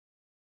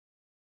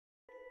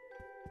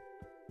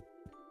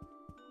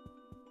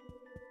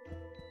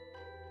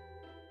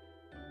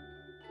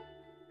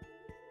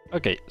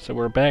Okay, so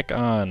we're back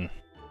on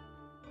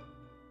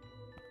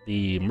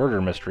the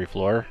murder mystery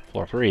floor,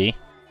 floor 3.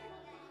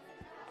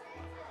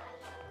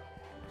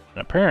 And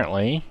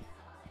apparently,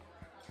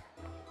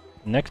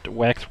 next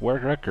wax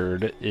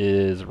record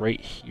is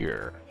right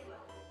here.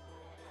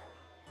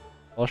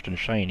 Polished and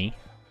shiny.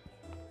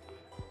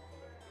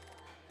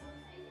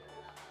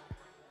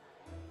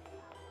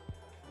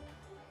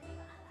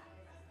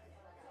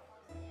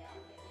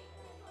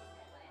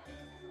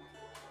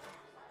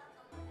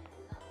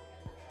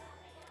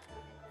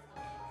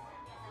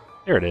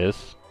 There it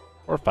is.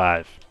 Or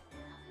 5.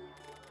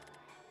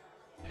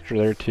 Picture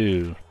there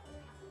too.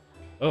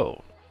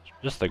 Oh, it's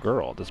just the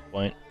girl at this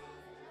point.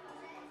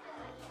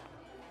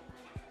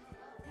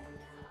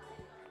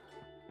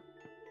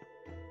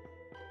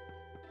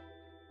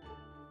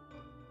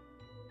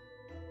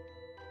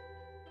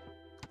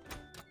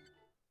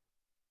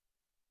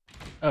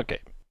 Okay,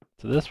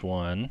 so this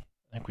one,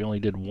 I think we only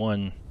did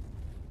one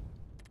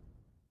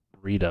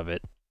read of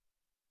it.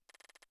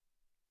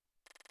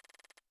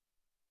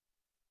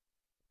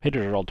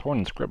 Pages are all torn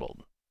and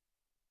scribbled.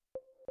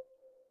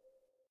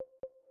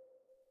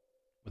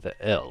 With a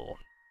L.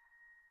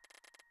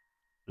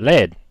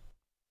 Lead.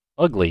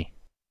 Ugly.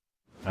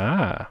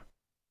 Ah.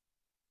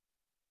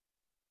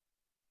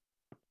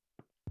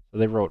 So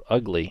they wrote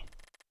ugly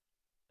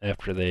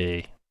after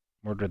they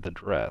murdered the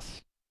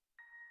dress.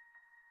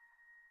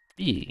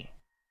 B.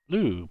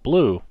 Blue.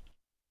 Blue.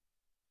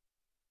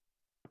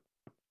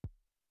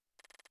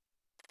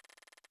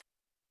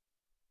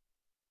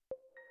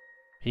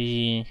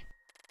 P.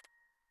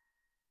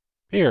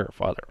 Here,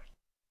 father.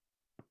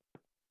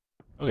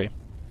 Okay.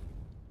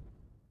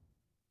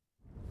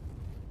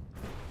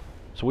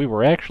 So we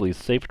were actually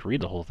safe to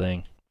read the whole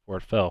thing before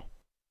it fell.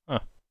 Huh.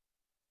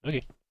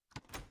 Okay.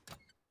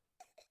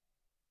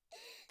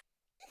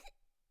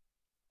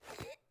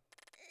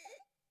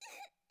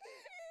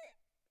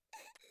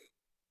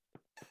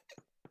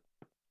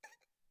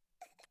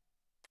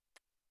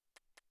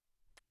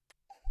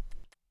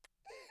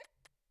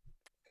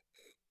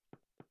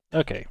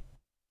 Okay.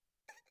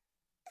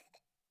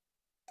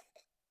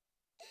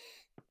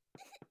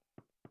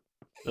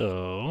 So,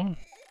 open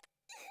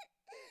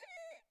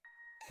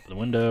the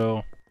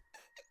window.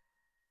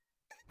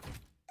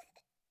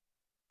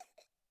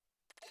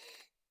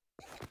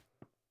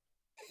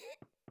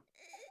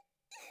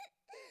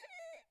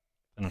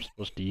 And I'm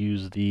supposed to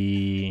use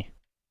the...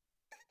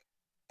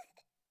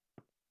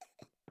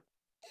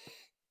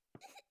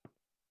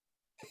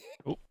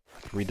 Oh, I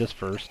have to read this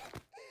first.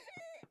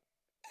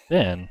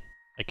 Then,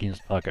 I can use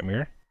the pocket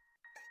mirror.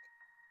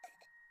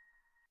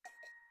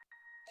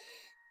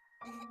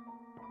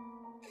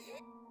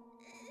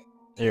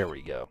 There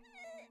we go.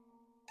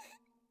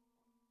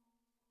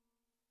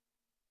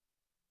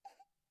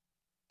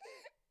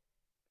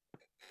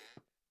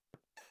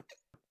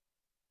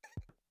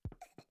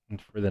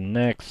 And for the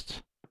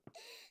next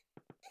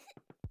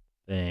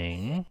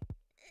thing,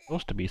 it's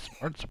supposed to be some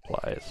art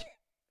supplies.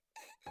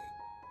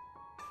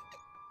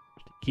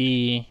 The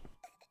key.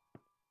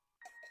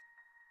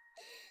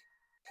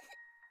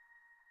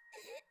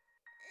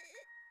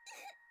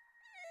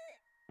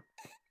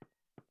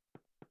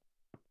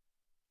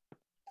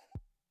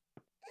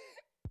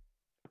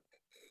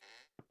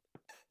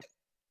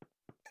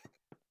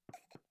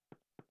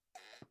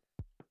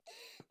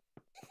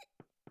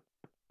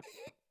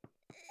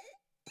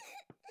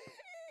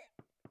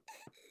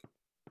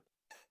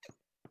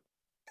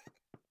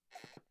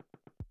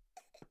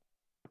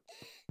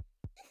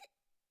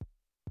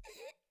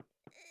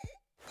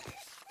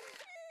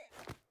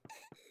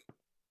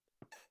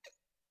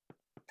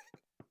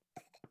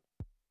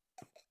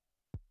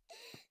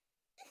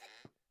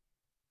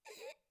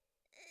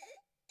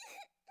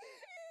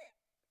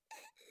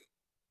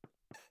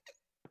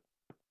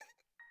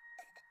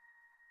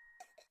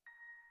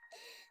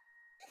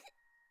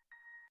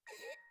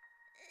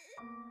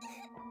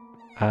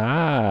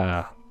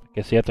 Ah, I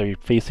guess you have to be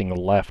facing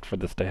left for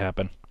this to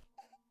happen.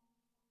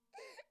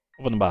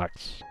 Open the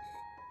box.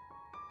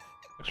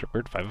 Looks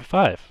record 5 of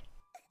 5.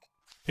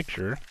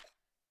 Picture.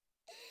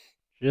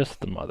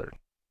 Just the mother.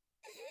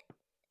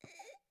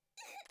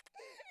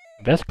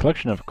 The vast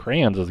collection of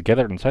crayons is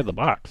gathered inside the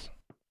box.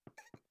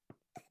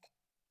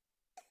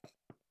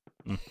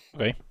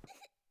 Okay.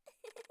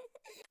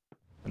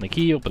 And the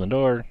key, open the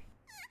door.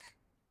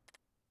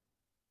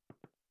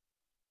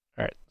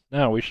 Alright,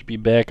 now we should be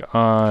back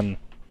on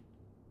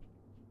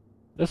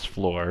this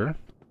floor.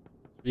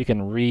 We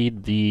can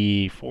read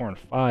the 4 and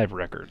 5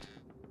 records.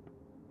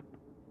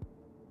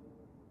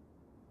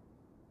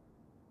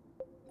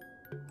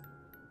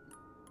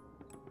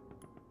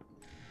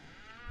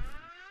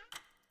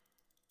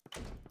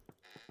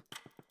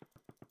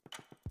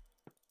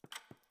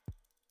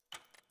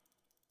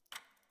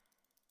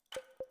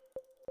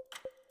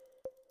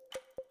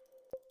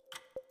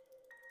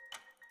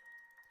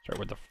 Start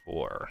with the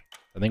 4.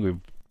 I think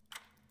we've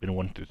been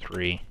 1 through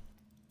 3.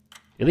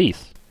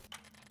 Elise!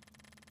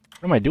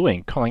 What am I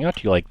doing, calling out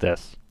to you like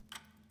this?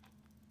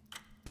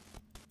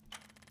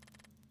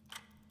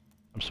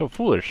 I'm so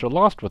foolish, so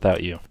lost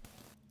without you.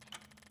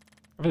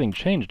 Everything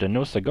changed and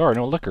no cigar,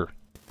 no liquor.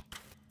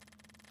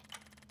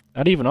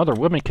 Not even other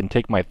women can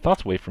take my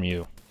thoughts away from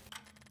you.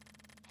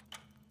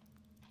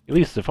 At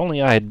least, if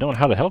only I had known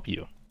how to help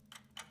you.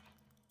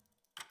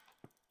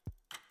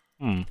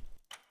 The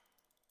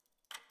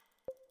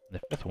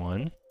fifth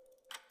one.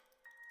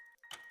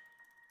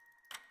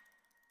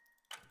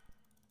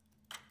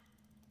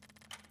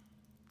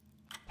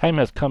 Time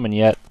has come and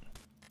yet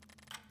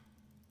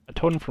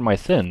atone for my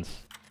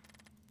sins.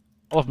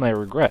 All of my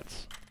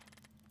regrets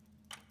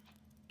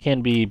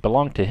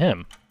belong to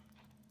him.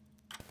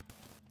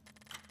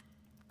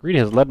 Greed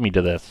has led me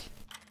to this.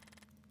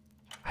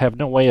 I have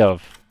no way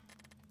of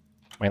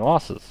my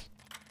losses.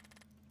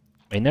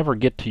 May never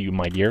get to you,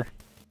 my dear.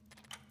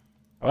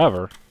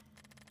 However,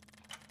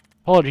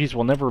 apologies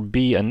will never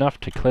be enough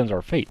to cleanse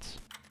our fates.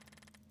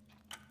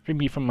 Free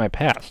me from my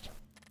past,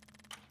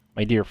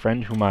 my dear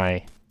friend whom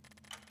I...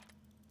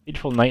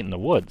 Fateful night in the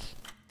woods.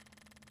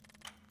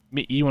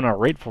 Meet you in our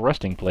rightful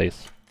resting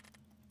place.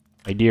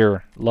 My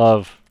dear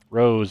love,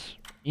 Rose,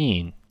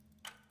 Ian.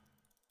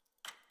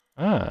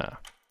 Ah.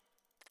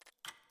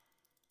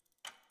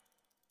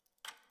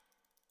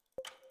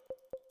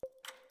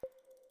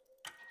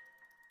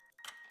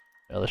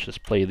 Now let's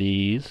just play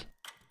these.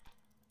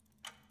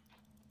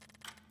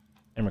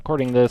 I'm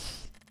recording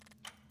this.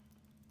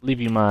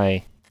 Leave you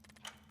my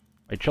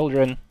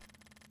children.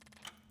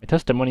 My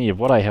testimony of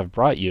what I have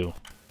brought you.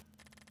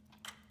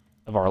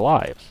 Of our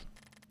lives.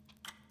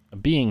 A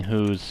being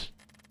whose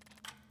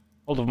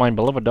hold of my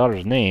beloved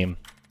daughter's name.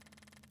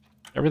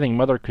 Everything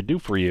mother could do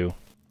for you.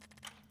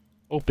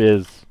 Hope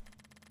is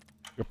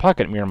your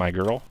pocket mirror, my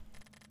girl.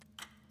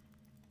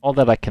 All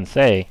that I can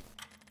say.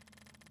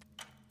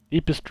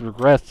 Deepest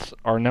regrets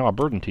are now a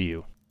burden to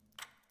you.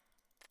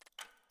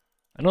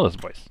 I know this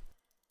voice.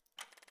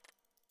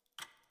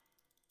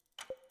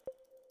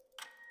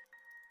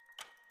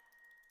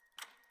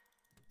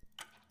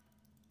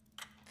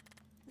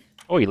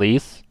 Oh,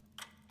 Elise.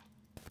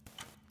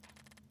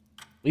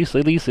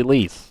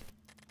 Elise.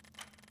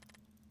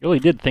 You really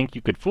did think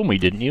you could fool me,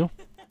 didn't you?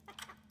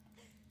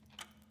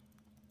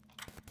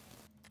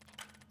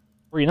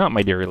 Were you not,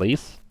 my dear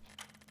Elise?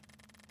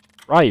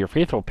 Rye, your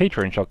faithful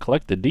patron, shall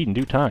collect the deed in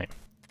due time.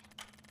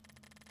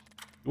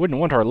 You wouldn't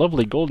want our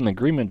lovely golden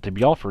agreement to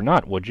be all for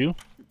naught, would you?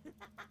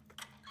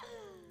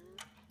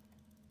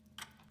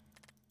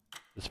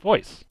 This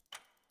voice.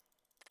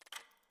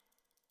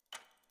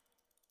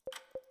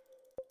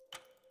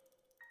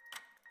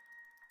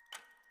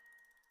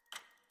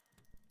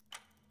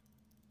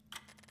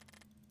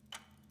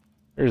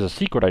 There's a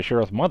secret I share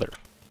with Mother.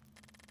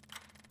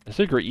 A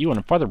secret you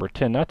and Father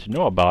pretend not to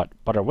know about,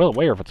 but are well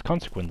aware of its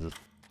consequences.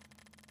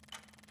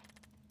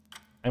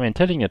 I'm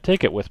intending to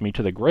take it with me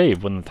to the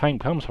grave when the time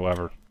comes,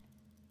 however.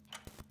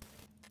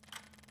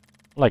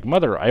 Like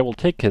Mother, I will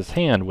take his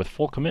hand with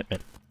full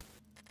commitment.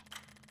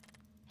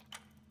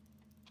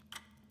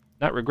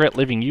 Not regret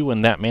leaving you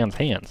in that man's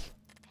hands.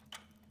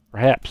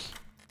 Perhaps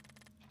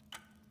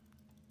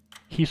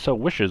he so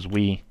wishes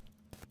we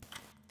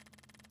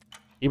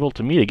able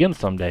to meet again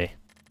someday.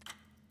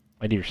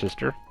 My dear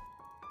sister.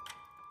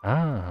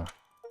 Ah,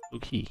 blue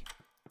key.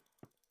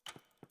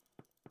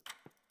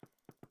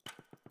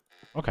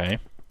 Okay.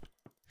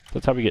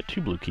 That's how we get 2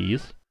 blue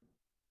keys.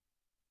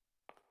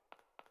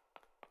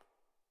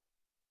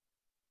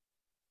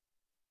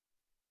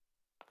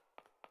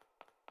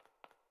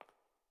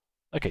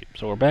 Okay,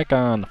 so we're back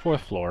on the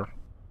 4th floor.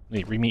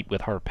 We meet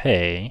with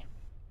Harpae.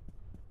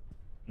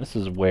 This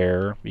is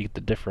where we get the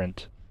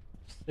different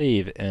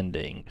save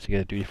endings. You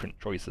gotta do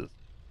different choices.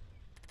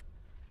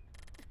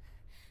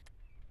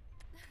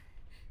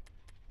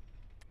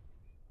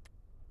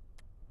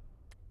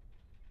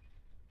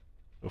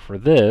 So for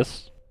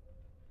this,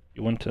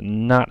 you want to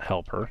not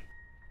help her.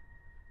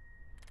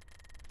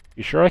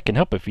 You sure I can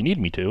help if you need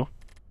me to?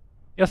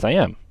 Yes, I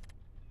am.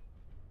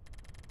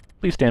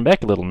 Please stand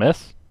back a little,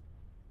 miss.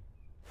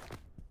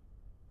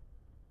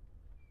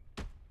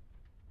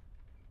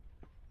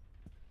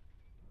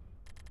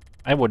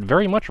 I would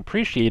very much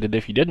appreciate it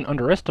if you didn't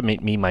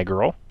underestimate me, my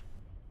girl.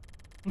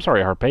 I'm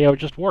sorry, Harpae, I was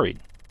just worried.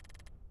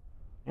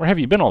 Where have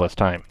you been all this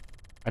time?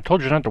 I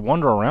told you not to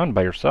wander around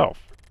by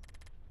yourself.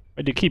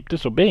 Why do you keep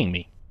disobeying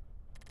me?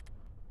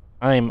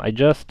 I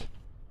just...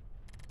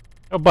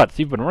 Oh, Butts,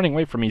 you've been running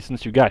away from me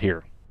since you got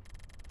here.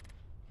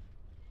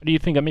 How do you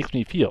think that makes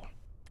me feel?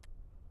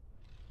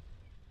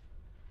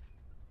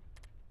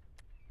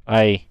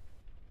 I'm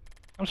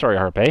sorry,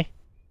 Harpae.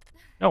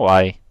 No,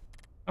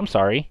 I'm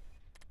sorry.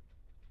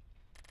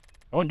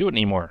 I won't do it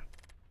anymore.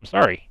 I'm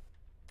sorry.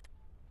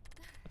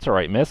 That's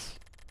alright, miss.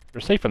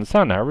 You're safe and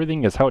sound now.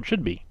 Everything is how it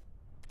should be.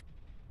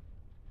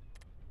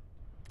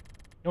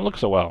 You don't look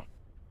so well.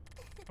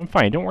 I'm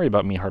fine. Don't worry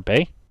about me,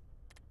 Harpae.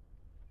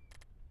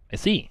 I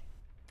see.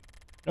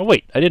 No,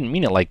 wait. I didn't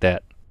mean it like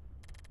that.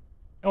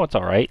 No, it's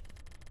alright.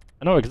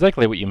 I know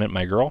exactly what you meant,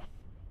 my girl.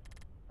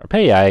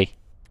 Harpae,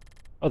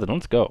 Oh, then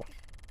let's go.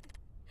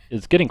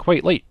 It's getting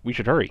quite late. We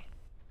should hurry.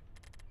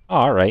 Oh,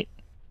 alright.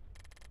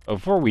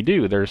 Before we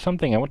do, there's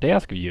something I want to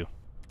ask of you.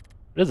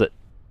 What is it?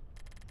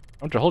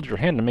 I want to hold your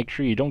hand to make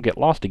sure you don't get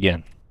lost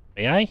again.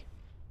 May I?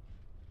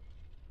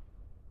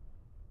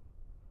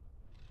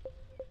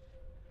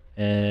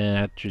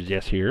 And choose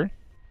yes here.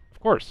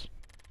 Of course.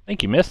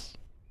 Thank you, miss.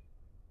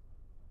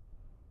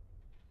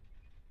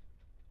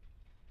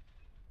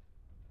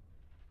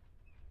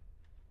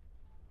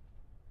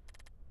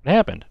 What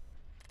happened?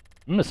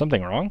 Is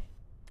something wrong?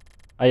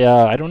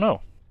 I don't know.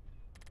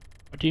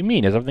 What do you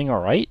mean? Is everything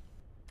alright?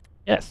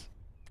 Yes.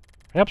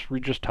 Perhaps we're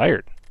just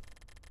tired.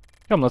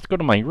 Come, let's go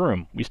to my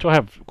room. We still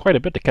have quite a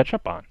bit to catch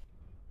up on.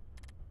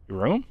 Your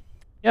room?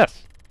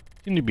 Yes.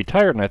 You seem to be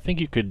tired, and I think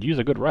you could use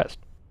a good rest.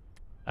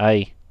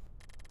 I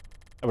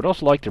would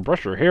also like to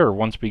brush your hair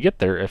once we get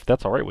there, if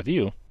that's alright with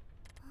you.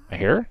 My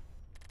hair?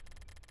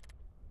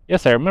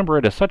 Yes, I remember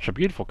it is such a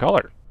beautiful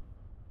color.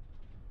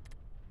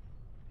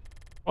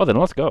 Well then,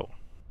 let's go.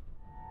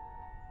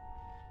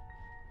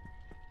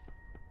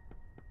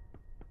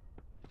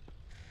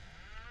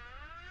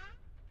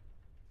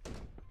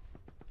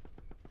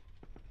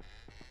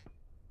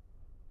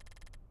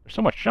 There's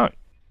so much junk.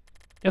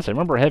 Yes, I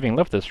remember having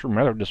left this room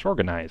rather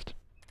disorganized.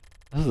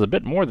 This is a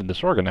bit more than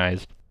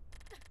disorganized.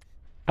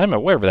 I'm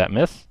aware of that,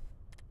 miss.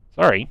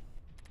 Sorry.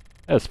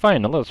 That is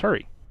fine, now let us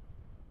hurry.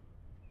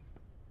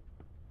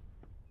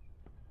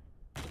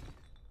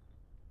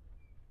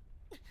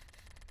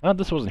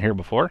 This wasn't here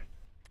before.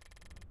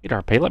 Hey,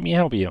 Harpae, let me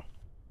help you.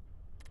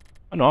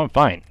 Oh no, I'm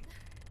fine.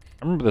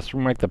 I remember this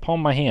room like the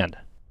palm of my hand.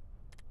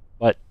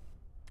 But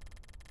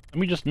let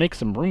me just make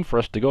some room for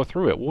us to go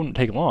through. It won't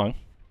take long.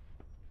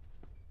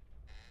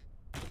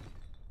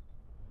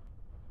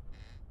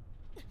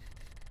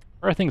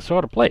 Everything's so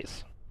out of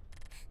place.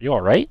 Are you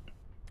alright?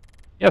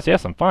 Yes,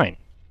 I'm fine.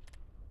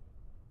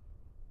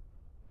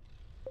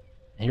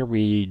 Here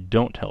we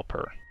don't help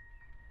her.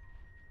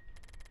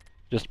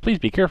 Just please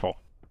be careful.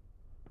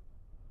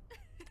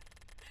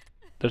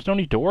 There's no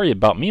need to worry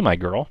about me, my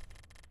girl.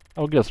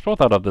 I will get us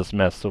both out of this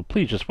mess, so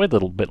please just wait a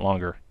little bit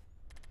longer.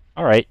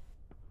 Alright.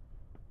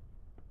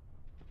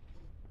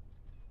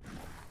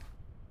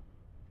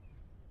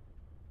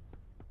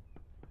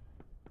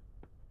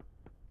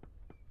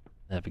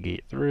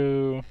 Navigate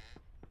through.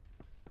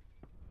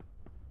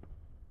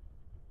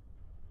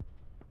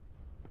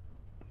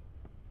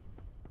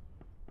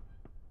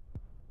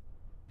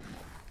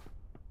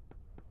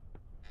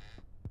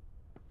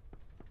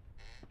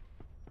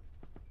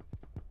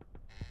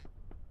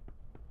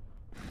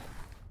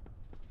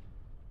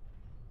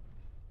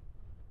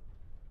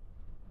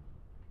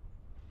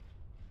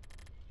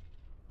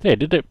 Hey, I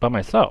did it by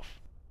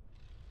myself.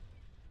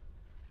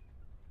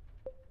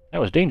 That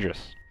was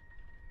dangerous.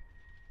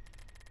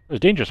 It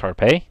was dangerous,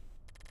 Harpae.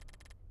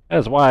 That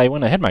is why I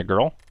went ahead, my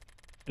girl.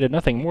 I did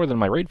nothing more than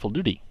my rightful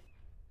duty.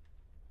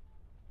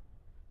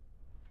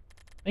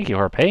 Thank you,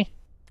 Harpae.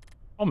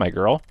 Oh, my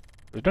girl.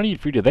 There's no need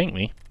for you to thank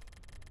me.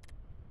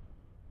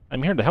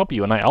 I'm here to help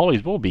you, and I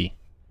always will be.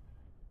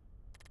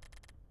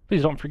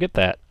 Please don't forget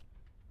that.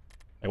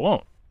 I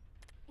won't.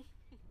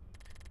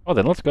 Oh,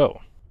 then let's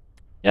go.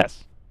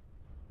 Yes.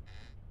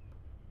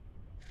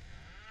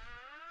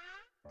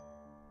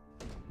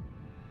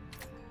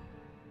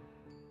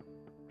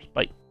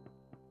 Spite.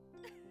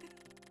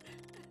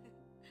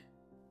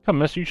 Come,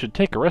 miss, you should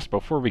take a rest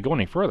before we go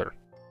any further.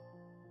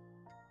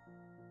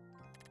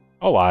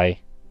 Oh,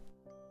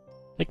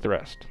 take the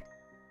rest.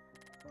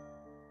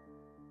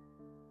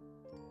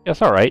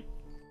 Yes, alright.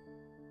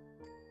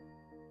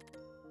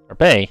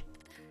 Harpae?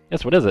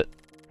 Yes, what is it?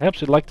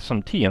 Perhaps you'd like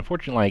some tea.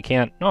 Unfortunately, I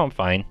can't. No, I'm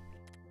fine.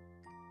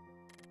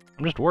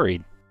 I'm just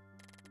worried.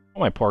 Oh,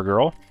 my poor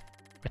girl.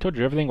 I told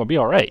you everything will be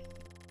alright.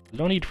 There's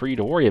no need for you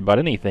to worry about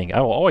anything.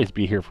 I will always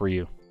be here for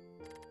you.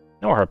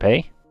 No,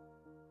 Harpae.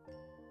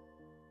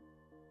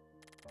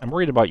 I'm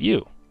worried about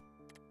you.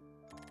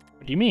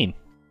 What do you mean?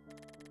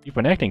 You've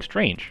been acting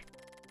strange.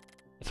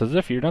 It's as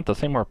if you're not the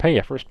same Harpae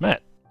I first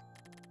met.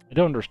 I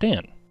don't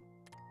understand.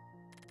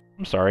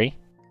 I'm sorry.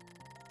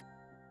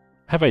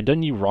 Have I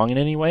done you wrong in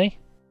any way?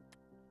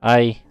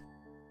 Probably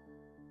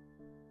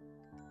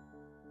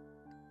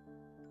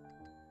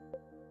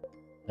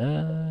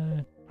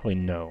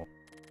no.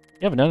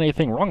 You haven't done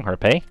anything wrong,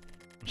 Harpae.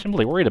 I'm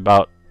simply worried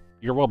about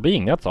your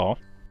well-being, that's all.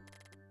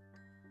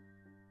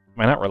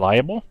 Am I not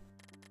reliable?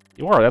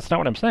 You are, that's not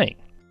what I'm saying.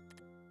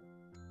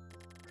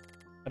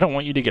 I don't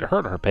want you to get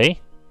hurt, Harpae.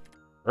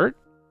 Hurt?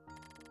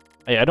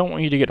 I don't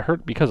want you to get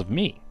hurt because of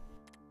me.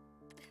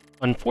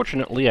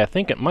 Unfortunately, I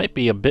think it might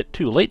be a bit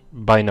too late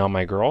by now,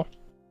 my girl.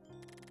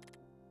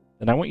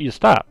 Then I want you to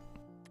stop.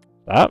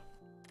 Stop?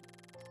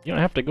 You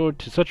don't have to go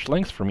to such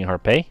lengths for me,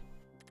 Harpae.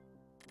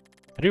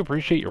 I do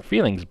appreciate your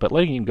feelings, but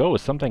letting you go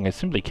is something I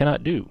simply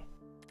cannot do.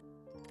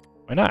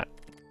 Why not?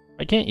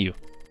 Why can't you?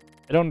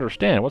 I don't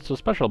understand. What's so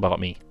special about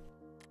me?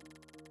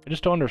 I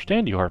just don't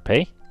understand you,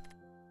 Harpae.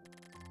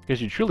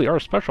 Because you truly are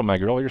special, my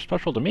girl. You're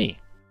special to me.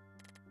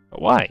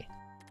 But why?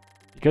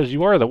 Because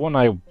you are the one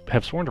I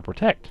have sworn to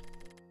protect.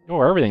 You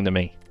are everything to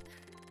me.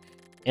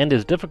 And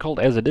as difficult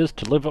as it is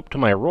to live up to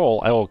my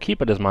role, I will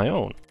keep it as my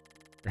own.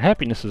 Your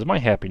happiness is my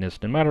happiness,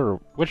 no matter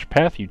which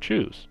path you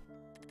choose.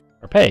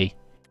 Harpae,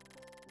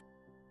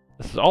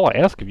 this is all I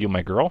ask of you,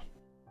 my girl.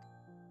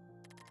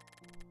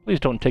 Please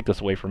don't take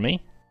this away from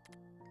me.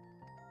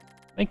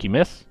 Thank you,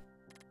 miss.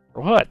 For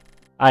what?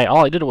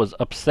 All I did was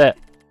upset.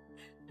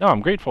 No,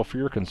 I'm grateful for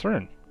your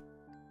concern.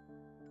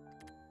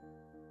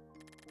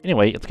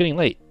 Anyway, it's getting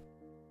late.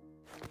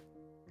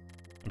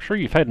 I'm sure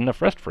you've had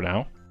enough rest for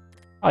now.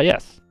 Ah,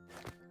 yes.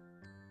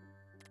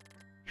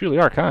 Truly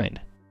are kind.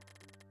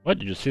 What,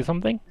 did you see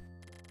something?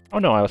 Oh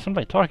no, I was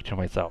simply talking to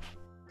myself.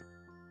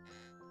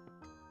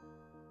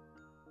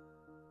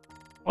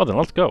 Well then,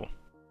 let's go.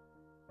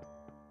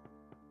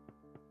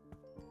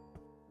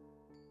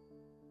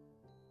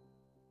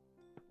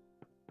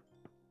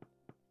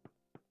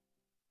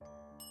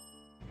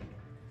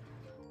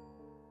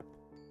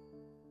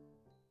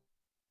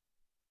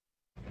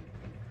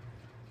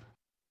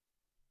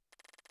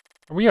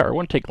 Here we are. It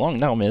won't take long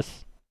now,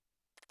 miss.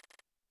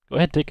 Go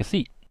ahead, take a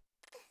seat.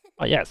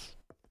 Ah, yes.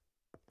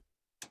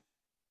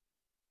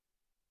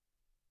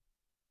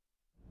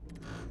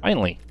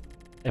 Finally.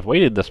 I've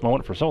waited this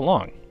moment for so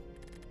long.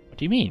 What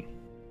do you mean?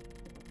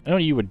 I know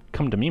you would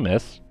come to me,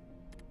 miss.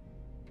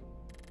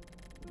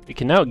 We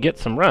can now get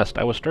some rest.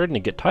 I was starting to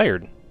get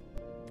tired.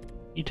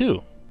 Me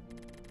too.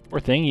 Poor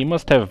thing, you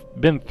must have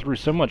been through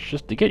so much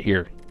just to get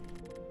here.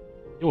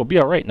 It will be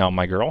alright now,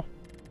 my girl.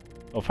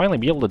 I'll finally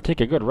be able to take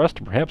a good rest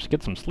and perhaps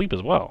get some sleep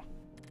as well.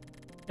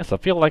 Yes, I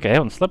feel like I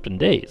haven't slept in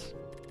days.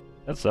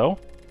 That's so?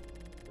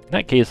 In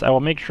that case, I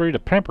will make sure to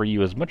pamper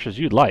you as much as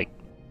you'd like.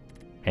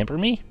 Pamper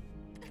me?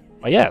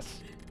 Why,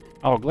 yes.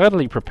 I will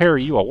gladly prepare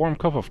you a warm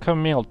cup of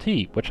chamomile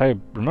tea, which I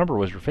remember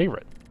was your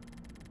favorite.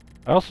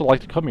 I'd also like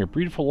to comb your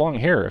beautiful long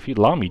hair, if you'd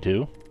allow me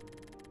to.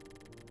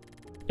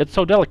 It's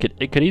so delicate,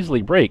 it could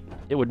easily break.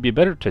 It would be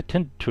better to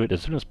tend to it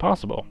as soon as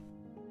possible.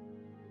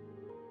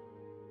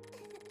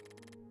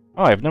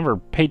 Oh, I've never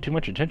paid too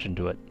much attention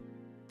to it.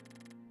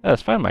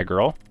 That's fine, my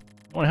girl.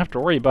 You won't have to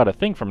worry about a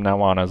thing from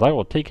now on, as I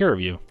will take care of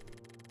you.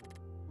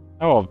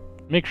 I will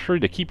make sure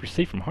to keep you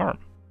safe from harm.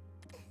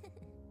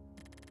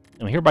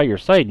 I'm here by your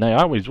side, and I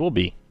always will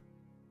be.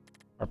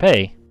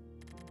 Harpae?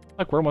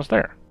 Look, we're almost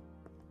there.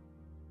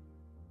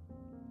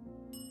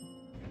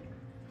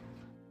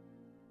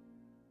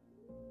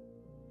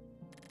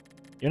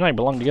 You and I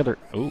belong together.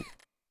 Ooh,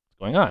 what's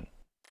going on?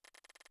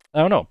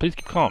 Oh no, please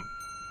keep calm.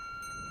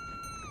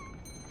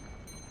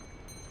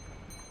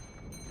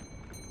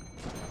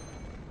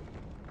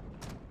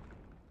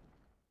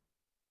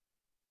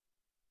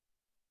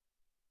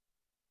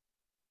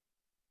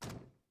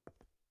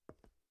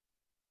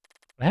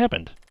 What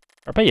happened?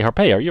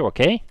 Harpae, are you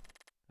okay?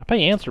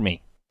 Harpae, answer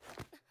me.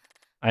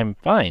 I'm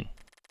fine.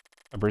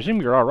 I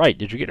presume you're alright.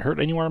 Did you get hurt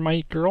anywhere,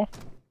 my girl?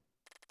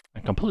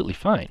 I'm completely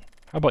fine.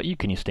 How about you?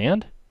 Can you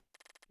stand?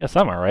 Yes,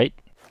 I'm alright.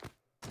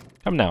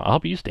 Come now, I'll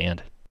help you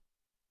stand.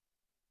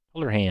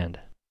 Hold her hand.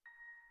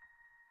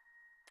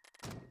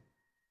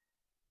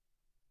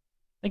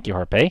 Thank you,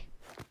 Harpae.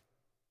 Are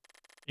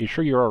you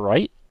sure you're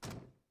alright?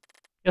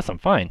 Yes, I'm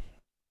fine.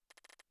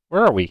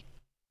 Where are we?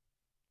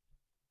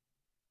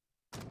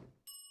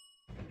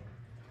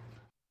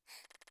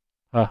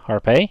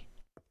 Harpae?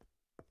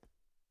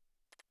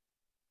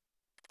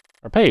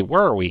 Harpae,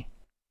 where are we?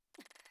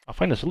 I'll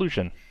find a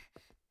solution.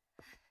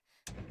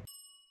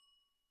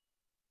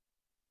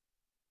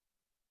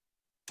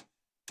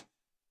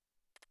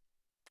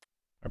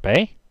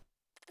 Harpae?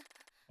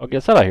 Oh, get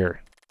us out of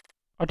here.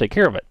 I'll take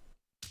care of it.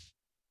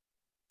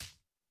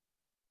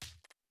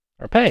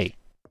 Harpae!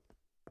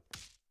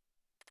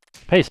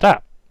 Harpae,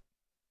 stop!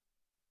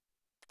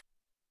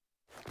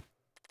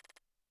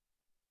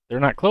 They're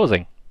not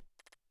closing.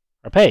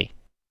 Harpae!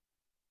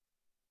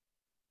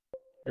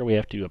 Here we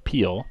have to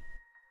appeal.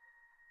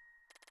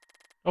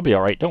 I'll be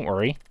alright, don't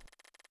worry.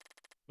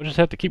 We'll just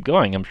have to keep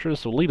going. I'm sure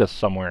this will lead us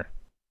somewhere.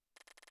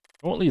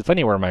 It won't lead us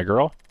anywhere, my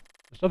girl.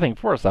 There's nothing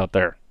for us out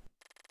there.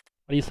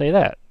 Why do you say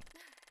that?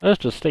 Let us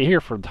just stay here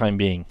for the time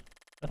being.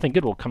 Nothing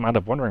good will come out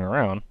of wandering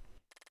around.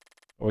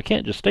 But we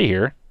can't just stay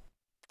here.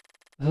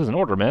 This is an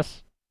order,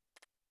 miss.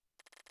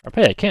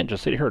 Harpae, I can't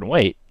just sit here and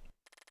wait.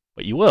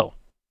 But you will.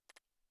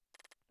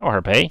 Oh,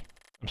 Harpae.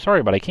 I'm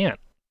sorry, but I can't.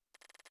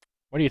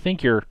 What do you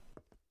think you're...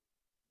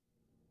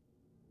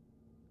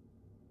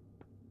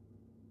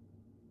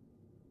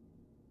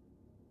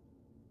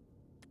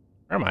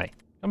 Where am I?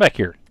 Come back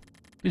here.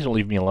 Please don't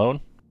leave me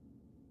alone.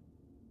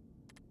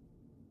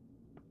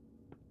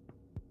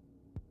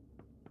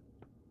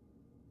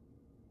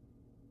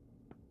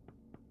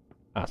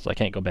 Ah, so I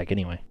can't go back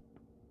anyway.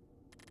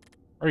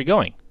 Where are you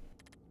going?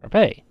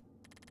 Harpae.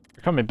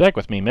 You're coming back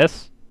with me,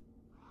 miss.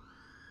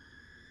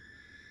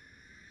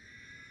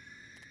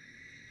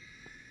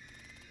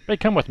 Harpae,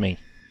 come with me.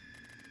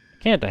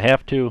 I can't, I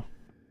have to.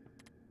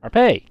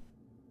 Harpae.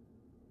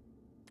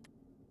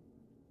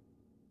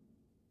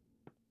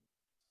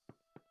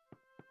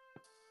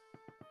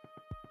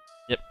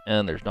 Yep,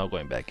 and there's no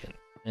going back in.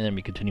 And then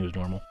we continue as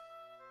normal.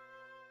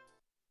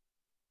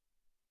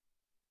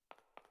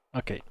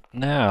 Okay,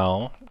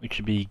 now we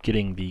should be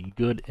getting the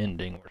good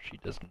ending where she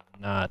does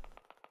not...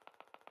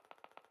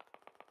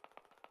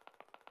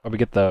 Or we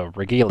get the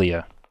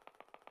regalia.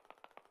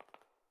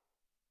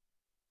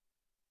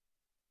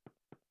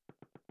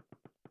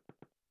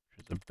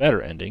 Which is a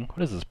better ending.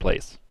 What is this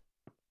place?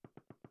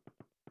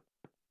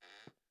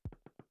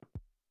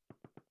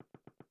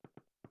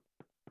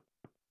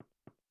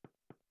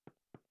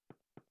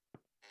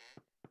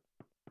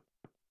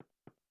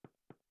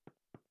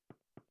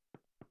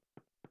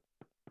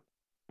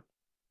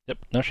 Yep,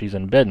 now she's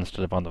in bed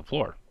instead of on the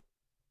floor.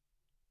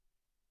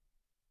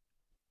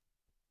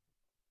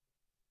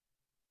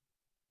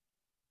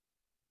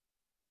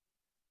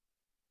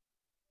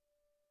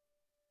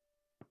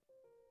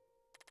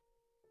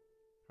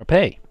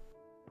 Harpae!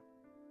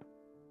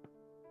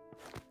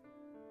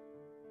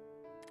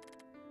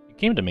 You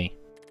came to me.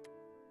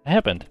 What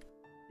happened?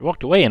 You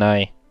walked away and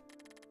I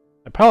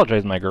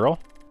apologize, my girl.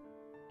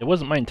 It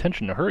wasn't my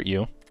intention to hurt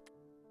you.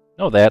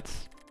 No, I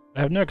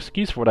have no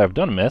excuse for what I've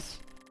done, miss.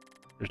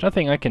 There's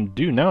nothing I can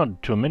do now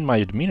to amend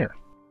my demeanor.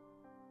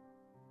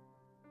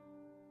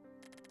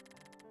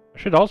 I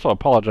should also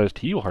apologize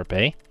to you,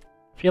 Harpae.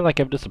 I feel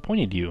like I've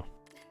disappointed you.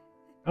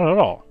 Not at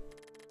all.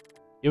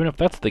 Even if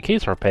that's the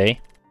case, Harpae,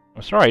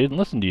 I'm sorry I didn't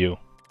listen to you.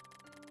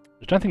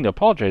 There's nothing to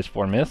apologize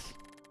for, miss.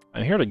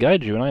 I'm here to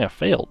guide you and I have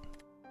failed.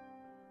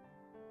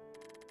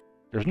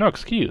 There's no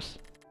excuse.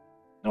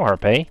 No,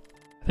 Harpae.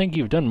 I think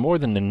you've done more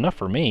than enough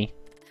for me.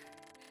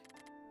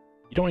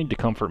 You don't need to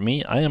comfort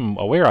me. I am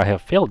aware I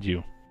have failed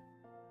you.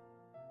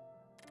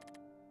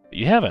 But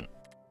you haven't.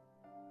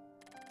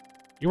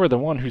 You were the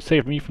one who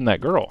saved me from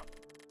that girl.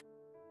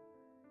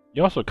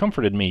 You also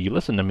comforted me. You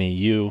listened to me.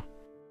 You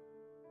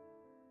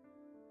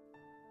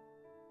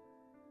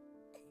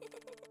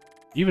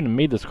even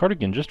made this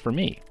cardigan just for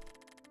me.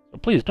 So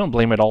please don't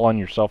blame it all on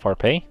yourself,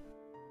 Harpae.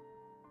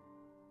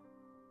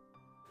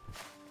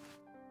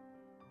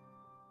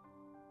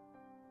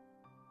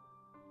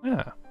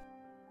 Ah.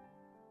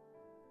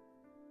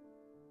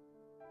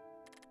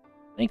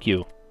 Thank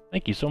you.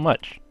 Thank you so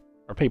much.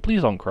 Harpae,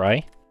 please don't cry.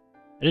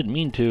 I didn't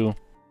mean to.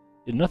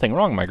 Did nothing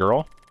wrong, my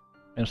girl.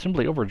 I'm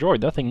simply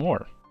overjoyed, nothing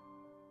more.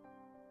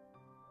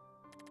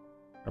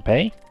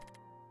 Harpae,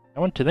 I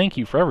want to thank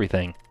you for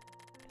everything.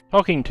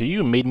 Talking to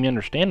you made me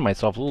understand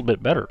myself a little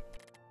bit better.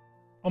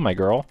 Oh, my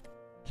girl.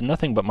 It's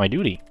nothing but my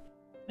duty.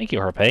 Thank you,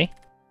 Harpae.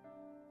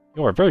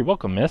 You are very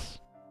welcome, miss.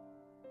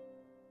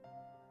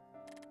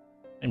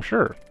 I'm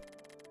sure.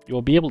 You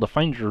will be able to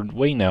find your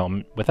way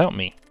now without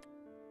me.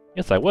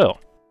 Yes, I will.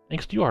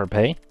 Thanks to you,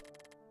 Harpae.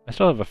 I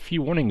still have a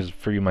few warnings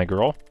for you, my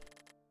girl.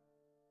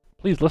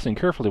 Please listen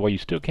carefully while you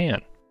still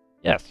can.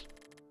 Yes.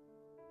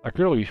 That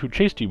girl who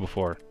chased you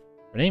before.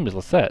 Her name is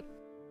Lisette.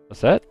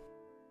 Lisette?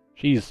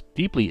 She's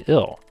deeply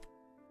ill.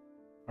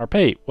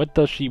 Harpae, what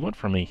does she want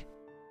from me?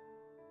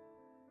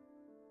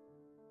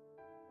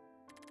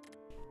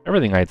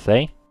 Everything, I'd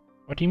say.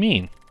 What do you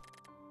mean?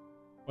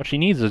 What she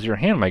needs is your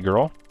hand, my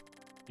girl.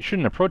 You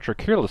shouldn't approach her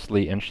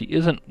carelessly, and she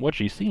isn't what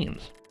she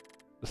seems.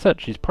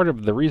 Lisette, she's part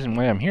of the reason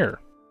why I'm here.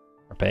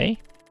 Harpae?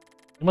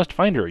 You must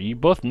find her. You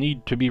both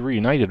need to be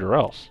reunited or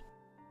else.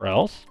 Or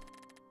else?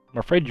 I'm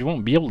afraid you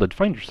won't be able to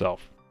find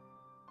yourself.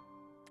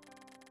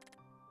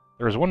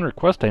 There is one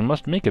request I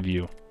must make of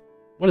you.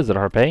 What is it,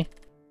 Harpae?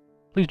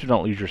 Please do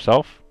not lose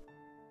yourself.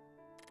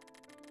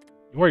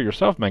 You are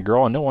yourself, my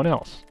girl, and no one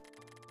else.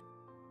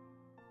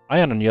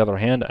 I, on the other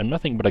hand, am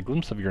nothing but a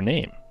glimpse of your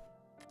name.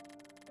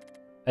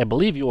 I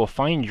believe you will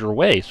find your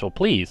way, so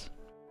please.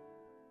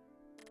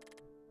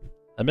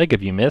 I beg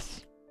of you,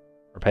 miss.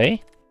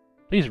 Harpae?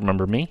 Please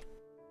remember me.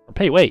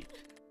 Harpae, wait.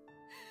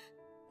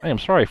 I am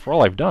sorry for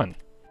all I've done.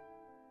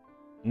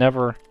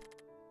 Never.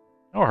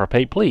 No,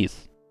 Harpae,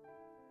 please.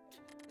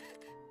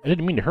 I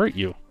didn't mean to hurt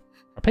you.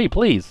 Harpae,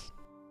 please.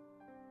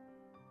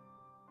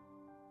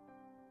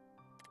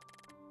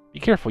 Be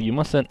careful, you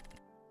mustn't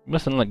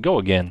let go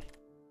again.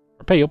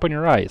 Harpae, open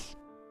your eyes.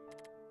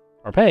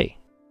 Harpae.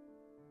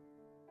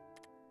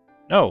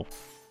 No.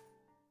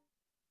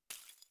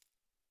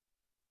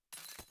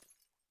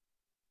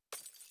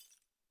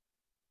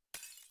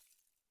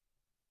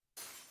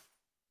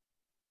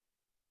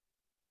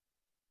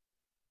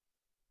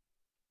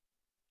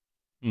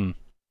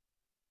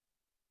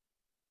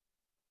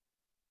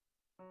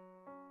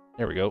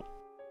 There we go.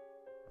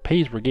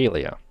 Harpae's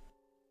Regalia.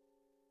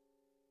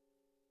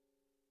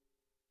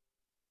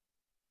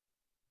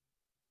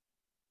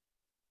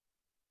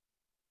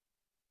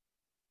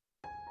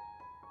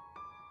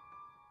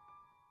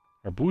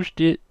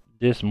 Arbuste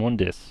des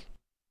Mondes.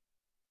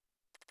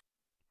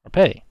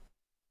 Harpae.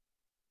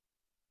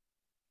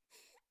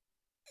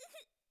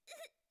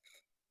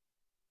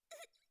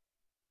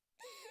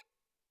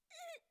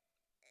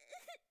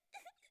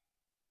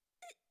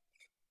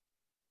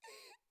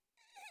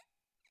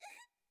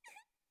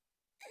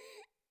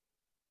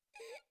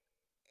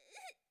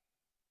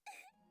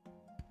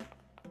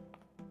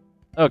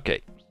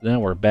 Okay, so now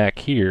we're back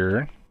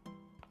here.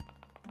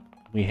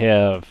 We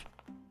have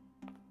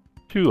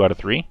 2 out of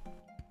 3.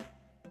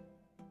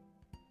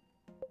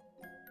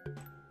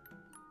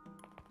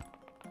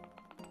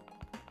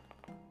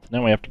 So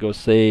now we have to go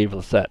save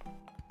Lisette.